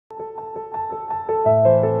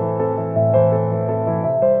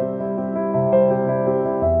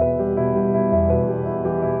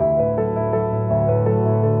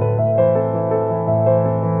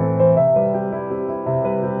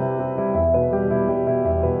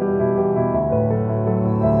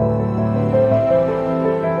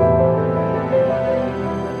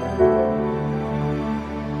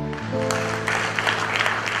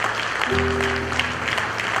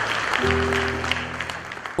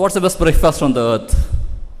What's the best breakfast on the earth?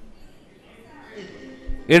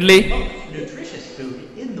 Italy. Idli? Most nutritious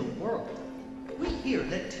food in the world. We hear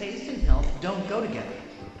that taste and health don't go together.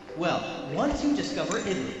 Well, once you discover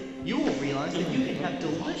Italy, you will realize that you can have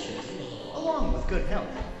delicious along with good health.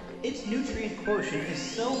 Its nutrient quotient is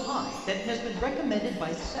so high that it has been recommended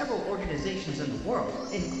by several organizations in the world,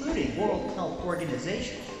 including World Health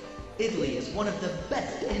Organization. Italy is one of the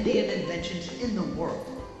best Indian inventions in the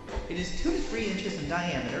world. It is 2 to 3 inches in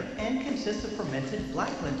diameter and consists of fermented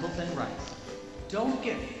black lentils and rice. Don't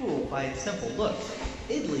get fooled by its simple looks.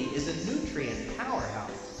 Italy is a nutrient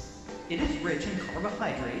powerhouse. It is rich in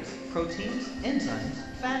carbohydrates, proteins, enzymes,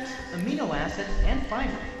 fats, amino acids, and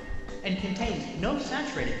fiber, and contains no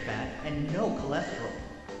saturated fat and no cholesterol.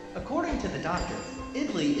 According to the doctor,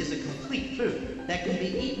 Italy is a complete food that can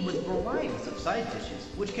be eaten with varieties of side dishes,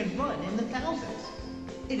 which can run in the thousands.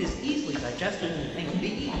 It is easily digested and can be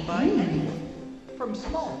eaten by anyone, from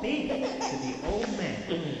small babies to the old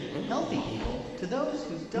man, healthy people to those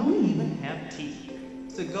who don't even have teeth.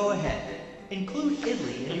 So go ahead, include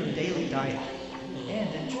Italy in your daily diet,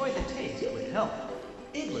 and enjoy the taste with health.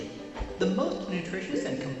 Italy, the most nutritious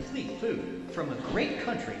and complete food from a great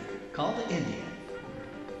country called India.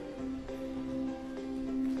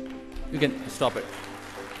 You can stop it.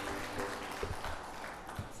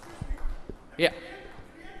 Yeah.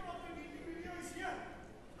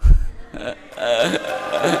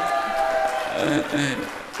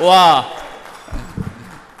 Wow.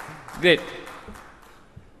 Great.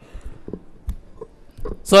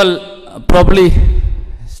 So I'll probably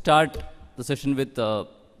start the session with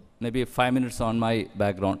maybe 5 minutes on my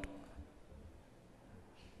background,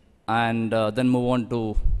 and then move on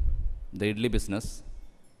to the idli business,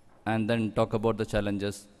 and then talk about the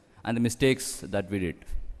challenges and the mistakes that we did.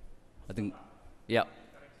 I think, yeah.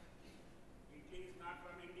 Italy is not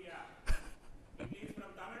from India. Italy is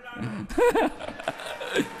from Tamil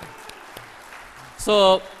Nadu.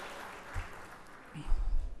 So,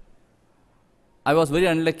 I was very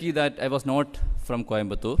unlucky that I was not from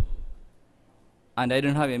Coimbatore, and I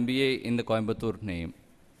didn't have MBA in the Coimbatore name,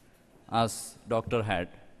 as doctor had.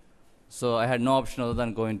 So I had no option other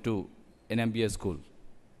than going to an MBA school.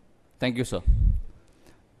 Thank you, sir.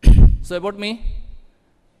 So about me,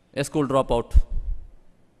 a school dropout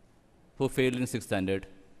who failed in 6th standard,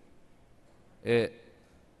 a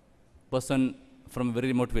person from a very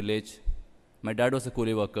remote village. My dad was a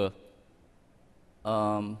coolie worker.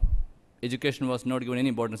 Education was not given any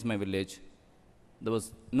importance in my village. There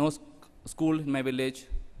was no school in my village.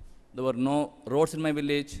 There were no roads in my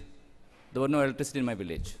village. There were no electricity in my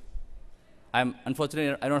village.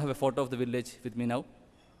 Unfortunately, I don't have a photo of the village with me now.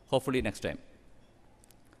 Hopefully next time.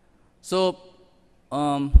 So,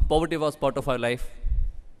 poverty was part of our life.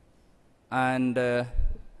 And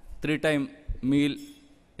 3-time meal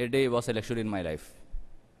a day was a luxury in my life.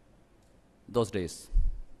 Those days.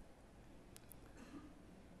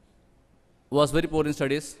 Was very poor in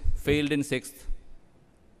studies, failed in 6th,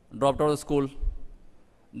 dropped out of school.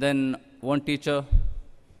 Then one teacher,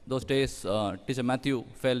 those days, teacher Matthew,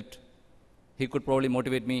 felt he could probably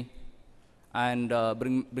motivate me and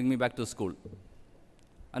bring me back to school.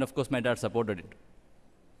 And of course, my dad supported it.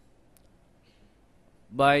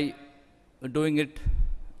 By doing it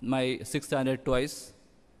my 6th standard twice,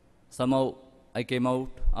 somehow I came out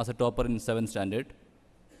as a topper in 7th standard.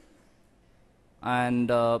 And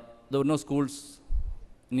there were no schools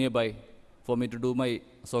nearby for me to do my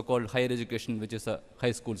so-called higher education, which is a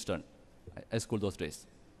high school stunt, high school those days.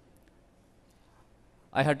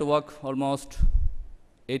 I had to walk almost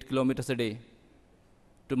 8 kilometers a day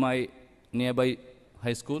to my nearby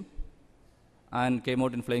high school, and came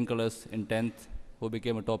out in flying colors in 10th, who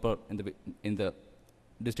became a topper in the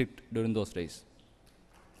district during those days.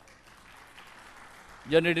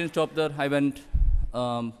 Journey didn't stop there. I went,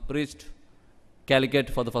 reached Calicut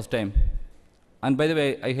for the first time. And by the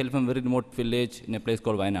way, I hail from a very remote village in a place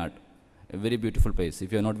called Wayanad, a very beautiful place.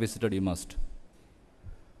 If you have not visited, you must.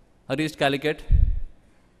 I reached Calicut,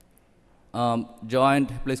 joined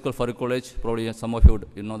a place called Farooq College. Probably some of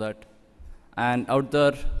you know that. And out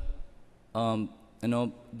there,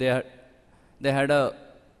 they had a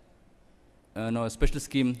a special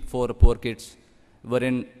scheme for poor kids,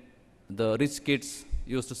 wherein the rich kids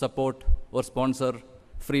used to support or sponsor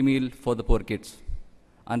free meal for the poor kids.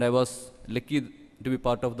 And I was lucky to be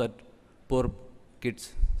part of that poor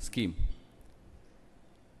kids scheme.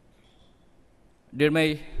 Did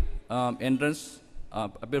my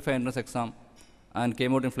appeared for entrance exam, and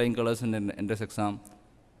came out in flying colors in the entrance exam.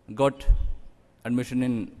 Got admission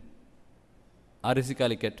in REC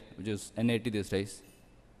Calicut, which is NIT these days.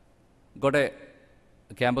 Got a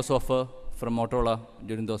campus offer from Motorola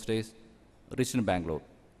during those days, reached in Bangalore.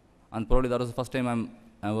 And probably that was the first time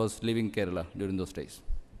I was leaving Kerala during those days.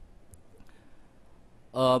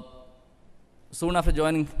 Soon after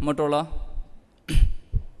joining Motorola,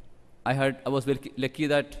 I was very lucky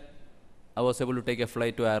that I was able to take a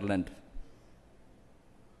flight to Ireland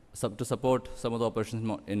to support some of the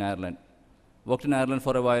operations in Ireland. Worked in Ireland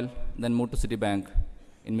for a while, then moved to Citibank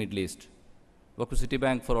in Middle East. Worked to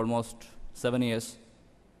Citibank for almost 7 years,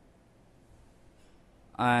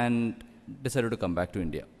 and decided to come back to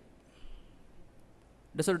India.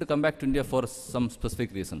 Decided to come back to India for some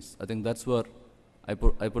specific reasons. I think that's where I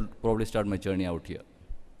would probably start my journey out here.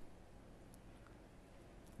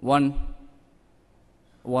 One,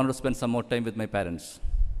 wanted to spend some more time with my parents.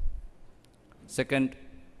 Second,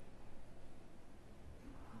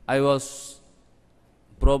 I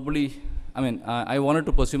wanted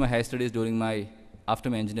to pursue my higher studies after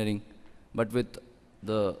my engineering, but with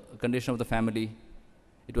the condition of the family,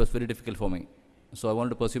 it was very difficult for me. So I wanted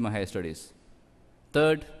to pursue my higher studies.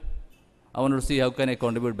 Third, I wanted to see how can I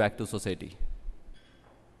contribute back to society.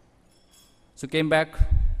 So came back,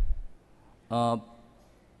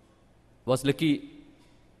 was lucky,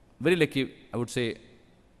 very lucky, I would say,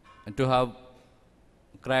 to have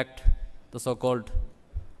cracked the so-called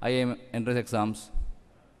IIM entrance exams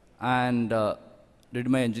and did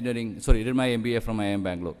my MBA from IIM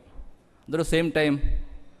Bangalore. At the same time,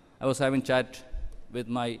 I was having chat with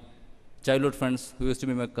my childhood friends who used to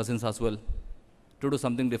be my cousins as well to do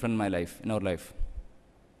something different in our life.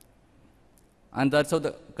 And that's how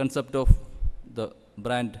the concept of the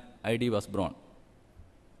brand ID was born.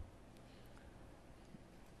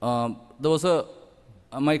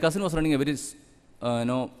 My cousin was running a very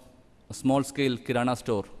small-scale Kirana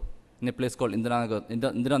store in a place called Indira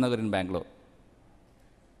in Bangalore.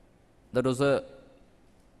 That was a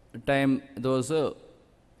time,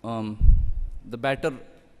 the batter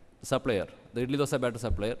supplier, the idli dosa batter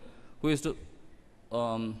supplier, who used to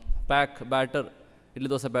pack idli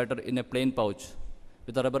dosa batter in a plain pouch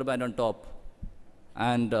with a rubber band on top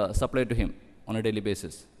and supply to him on a daily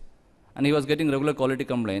basis. And he was getting regular quality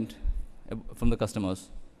complaint from the customers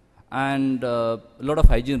and a lot of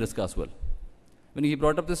hygiene risk as well. When he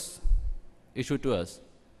brought up this issue to us,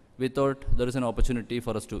 we thought there is an opportunity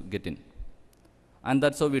for us to get in. And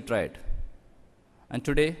that's how we tried. And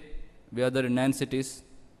today, we are there in 9 cities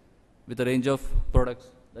with a range of products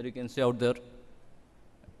that you can see out there.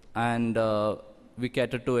 And we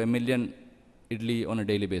cater to 1 million idli on a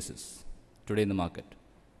daily basis today in the market.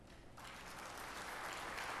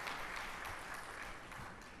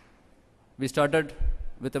 We started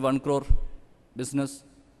with a 1 crore business,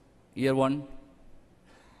 year 1.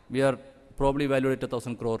 We are probably valued at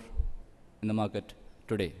 1,000 crore in the market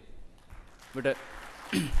today. But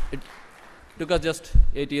it took us just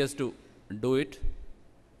 8 years to do it.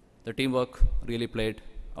 The teamwork really played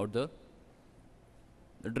out there.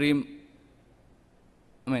 The dream,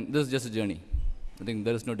 this is just a journey. I think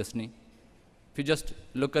there is no destiny. If you just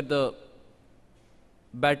look at the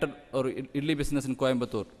batter or idli business in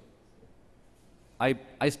Coimbatore,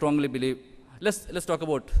 I strongly believe, let's talk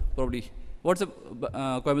about probably, what's the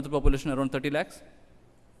Coimbatore population, around 30 lakhs?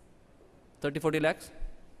 30, 40 lakhs?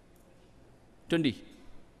 20.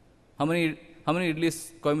 How many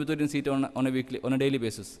idlis Coimbatorians eat on a daily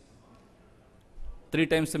basis? 3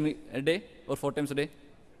 times a day or 4 times a day?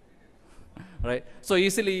 Right? So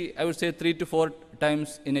easily, I would say 3 to 4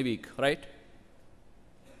 times in a week, right?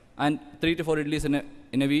 And 3 to 4 idlis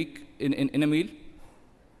in a week, in a meal,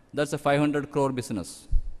 that's a 500 crore business.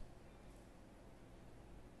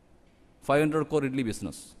 500 crore idli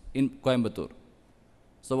business in Coimbatore.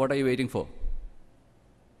 So what are you waiting for?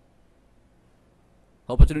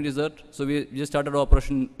 Opportunity is there. So we just started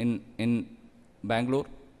operation in Bangalore,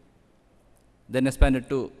 then expanded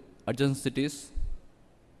to adjacent cities.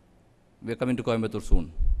 We are coming to Coimbatore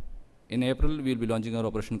soon. In April, we will be launching our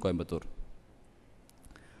operation in Coimbatore.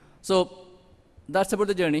 So that's about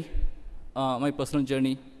the journey, my personal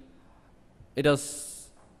journey. It was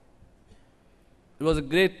a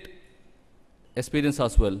great experience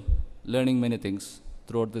as well, learning many things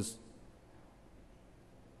throughout this.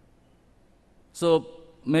 So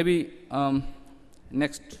maybe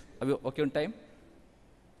next, are we okay on time?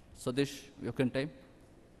 Sadish, we okay on time?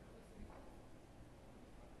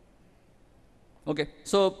 Okay,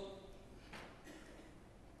 so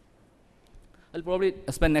I'll probably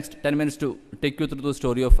spend next 10 minutes to take you through the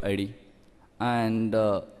story of ID. And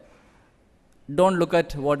don't look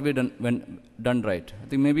at what we've done right. I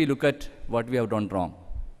think maybe look at what we have done wrong.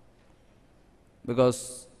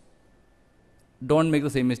 Because don't make the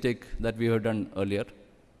same mistake that we have done earlier.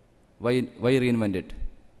 Why reinvent it?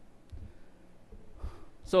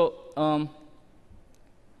 So,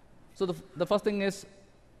 the first thing is,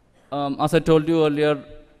 as I told you earlier,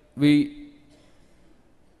 we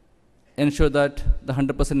ensure that the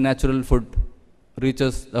 100% natural food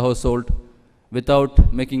reaches the household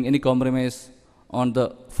without making any compromise on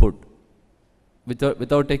the food,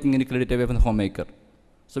 without taking any credit away from the homemaker.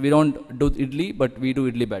 So we don't do idli, but we do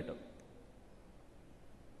idli better.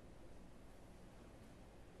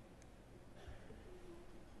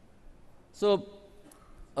 So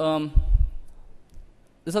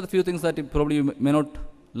these are the few things that you probably may not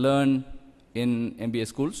learn in MBA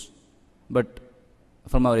schools, but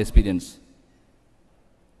from our experience.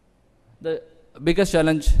 The biggest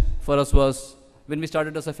challenge for us was when we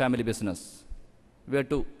started as a family business.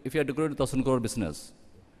 If you had to grow to 1,000 crore business,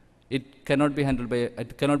 it cannot be handled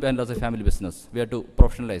as a family business. We have to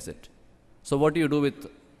professionalize it. So what do you do with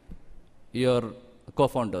your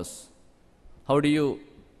co-founders? How do you,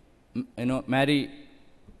 marry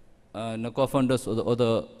co-founders or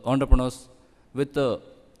the entrepreneurs with the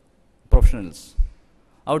professionals?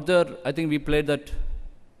 Out there, I think we played that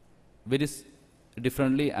very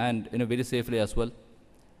differently and very safely as well,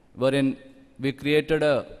 wherein we created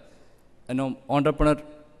a entrepreneur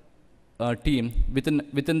team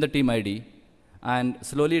within the team ID, and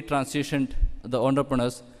slowly transitioned the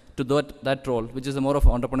entrepreneurs to that role, which is a more of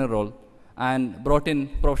an entrepreneur role, and brought in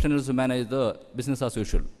professionals to manage the business as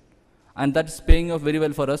usual. And that's paying off very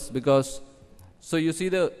well for us, because so you see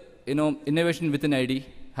the innovation within ID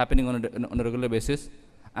happening on a regular basis,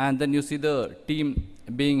 and then you see the team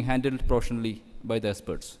being handled professionally by the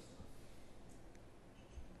experts.